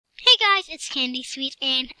guys, it's Candy Sweet,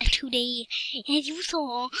 and today, as you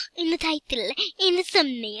saw in the title, in the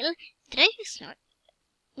thumbnail, did I just snort?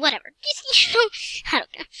 Whatever. I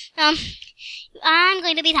don't care. I'm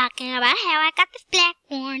going to be talking about how I got this black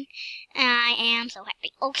horn. I am so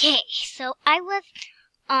happy. Okay, so I was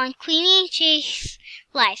on Queenie J's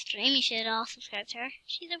live stream. You should all subscribe to her.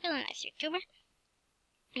 She's a really nice YouTuber.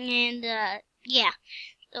 And, yeah.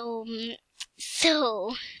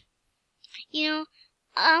 So, you know,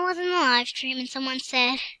 I was in the live stream and someone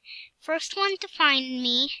said, first one to find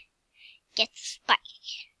me gets a spike.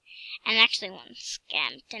 And actually one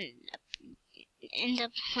scammed and ended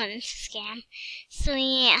up wanting to scam. So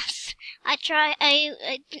yes, I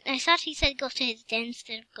thought he said go to his den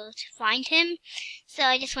instead of go to find him. So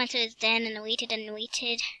I just went to his den and waited and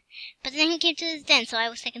waited. But then he came to his den, so I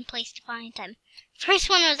was second place to find him. First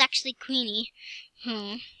one was actually Queenie.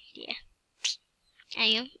 Yeah.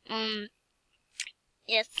 Anyway,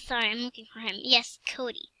 yes, sorry, I'm looking for him. Yes,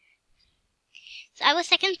 Cody. So I was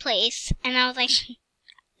second place, and I was like,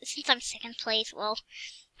 since I'm second place, well,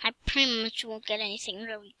 I pretty much won't get anything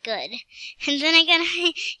really good. And then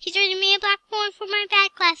he traded me a black horn for my bad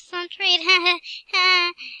glasses on trade.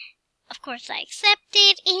 Of course I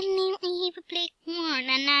accepted, and he gave a black horn,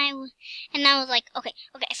 and I was like, okay,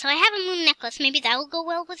 so I have a moon necklace, maybe that will go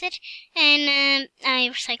well with it. And I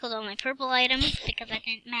recycled all my purple items because I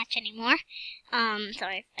didn't match anymore.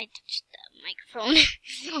 Sorry, I touched the microphone.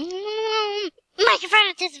 Microphone,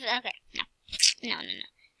 okay, no.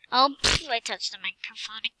 Oh, I touched the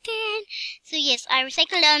microphone again. So yes, I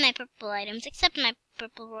recycled all my purple items, except my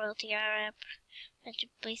purple royal tiara, bunch of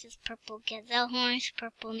places, purple gazelle horns,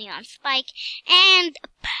 purple neon spike, and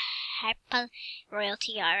purple royal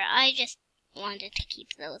tiara. I just wanted to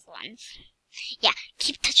keep those ones. Yeah,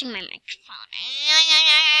 keep touching my microphone.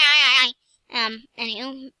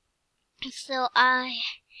 Anyway, so I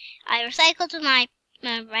recycled my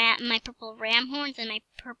purple ram horns and my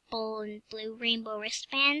purple and blue rainbow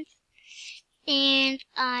wristbands, and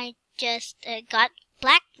I just got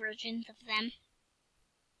black versions of them,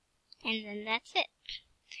 and then that's it.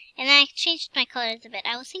 And I changed my colors a bit.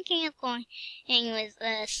 I was thinking of going with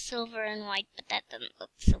silver and white, but that doesn't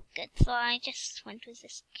look so good, so I just went with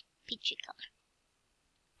this peachy color.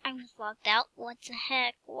 I was logged out. What the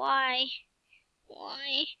heck? Why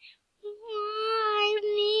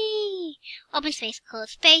me? Open space,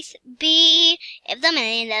 close space, B. If the $1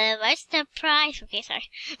 million was the price. Okay, sorry.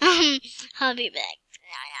 I'll be back.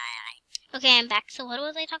 Okay, I'm back. So what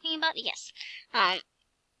was I talking about? Yes.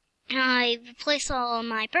 I replaced all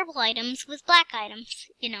my purple items with black items,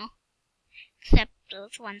 you know. Except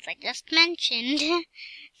those ones I just mentioned.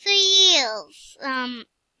 So yes.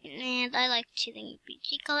 And I like choosing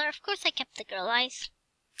peachy color. Of course I kept the girl eyes.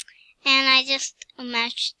 And I just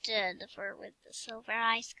matched the fur with the silver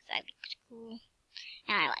eyes because I looked cool.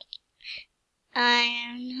 And I like it.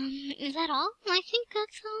 And is that all? I think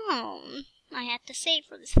that's all I had to say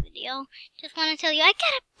for this video. Just want to tell you I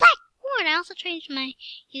got a black horn. I also changed my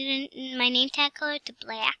name tag color to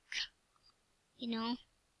black. You know,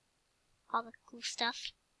 all the cool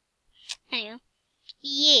stuff. Anyway,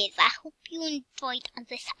 yes, I hope you enjoyed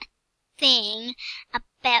this thing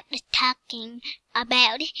about the talking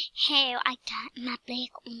about how I got my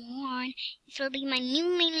black horn. This will be my new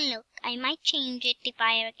main look. I might change it if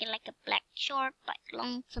I ever get like a black short, black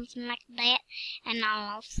long, something like that. And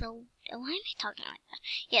I'll also, why am I talking like that?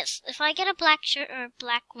 Yes, if I get a black shirt or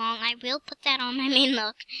black long, I will put that on my main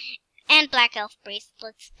look. And black elf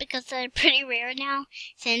bracelets, because they're pretty rare now,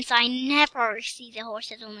 since I never see the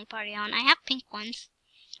horses only party on. I have pink ones.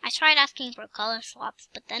 I tried asking for color swaps,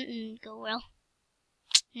 but that didn't go well.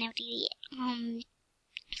 Now did it.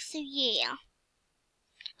 So yeah.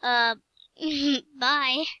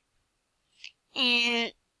 Bye.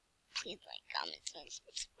 And please like, comment, and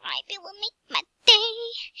subscribe. It will make my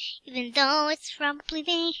day. Even though it's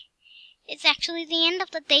probably it's actually the end of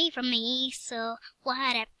the day for me. So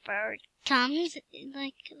whatever comes,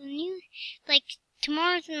 like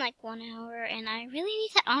tomorrow's in like 1 hour, and I really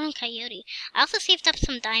need that autumn coyote. I also saved up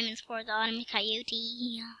some diamonds for the autumn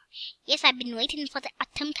coyote. Yes, I've been waiting for the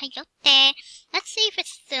autumn coyote. Let's see if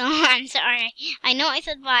it's still on. Sorry, I know I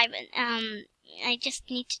said bye, but I just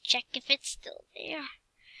need to check if it's still there.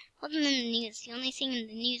 Wasn't in the news. The only thing in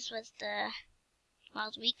the news was the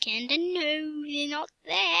Wild Weekend, and no, they're not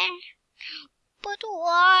there. But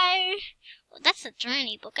why? Well, that's the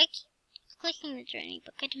journey book. I keep clicking the journey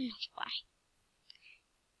book. I don't know why.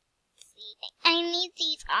 I need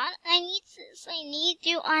these on. I need this. I need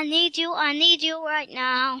you right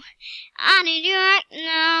now. I need you right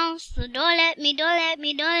now. So don't let me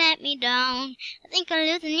down. I think I'm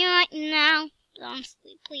losing you right now.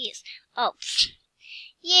 honestly, please. Oh,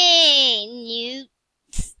 yay, new,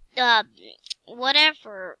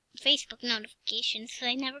 whatever, Facebook notifications. So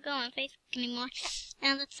I never go on Facebook anymore.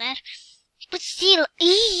 And that's sad. But still,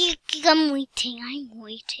 I'm waiting.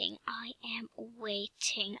 I am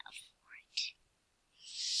waiting for it.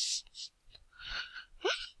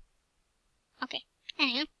 Okay.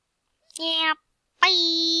 Anyway. Yeah. Bye.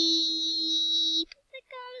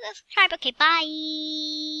 Subscribe. Okay.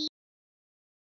 Bye.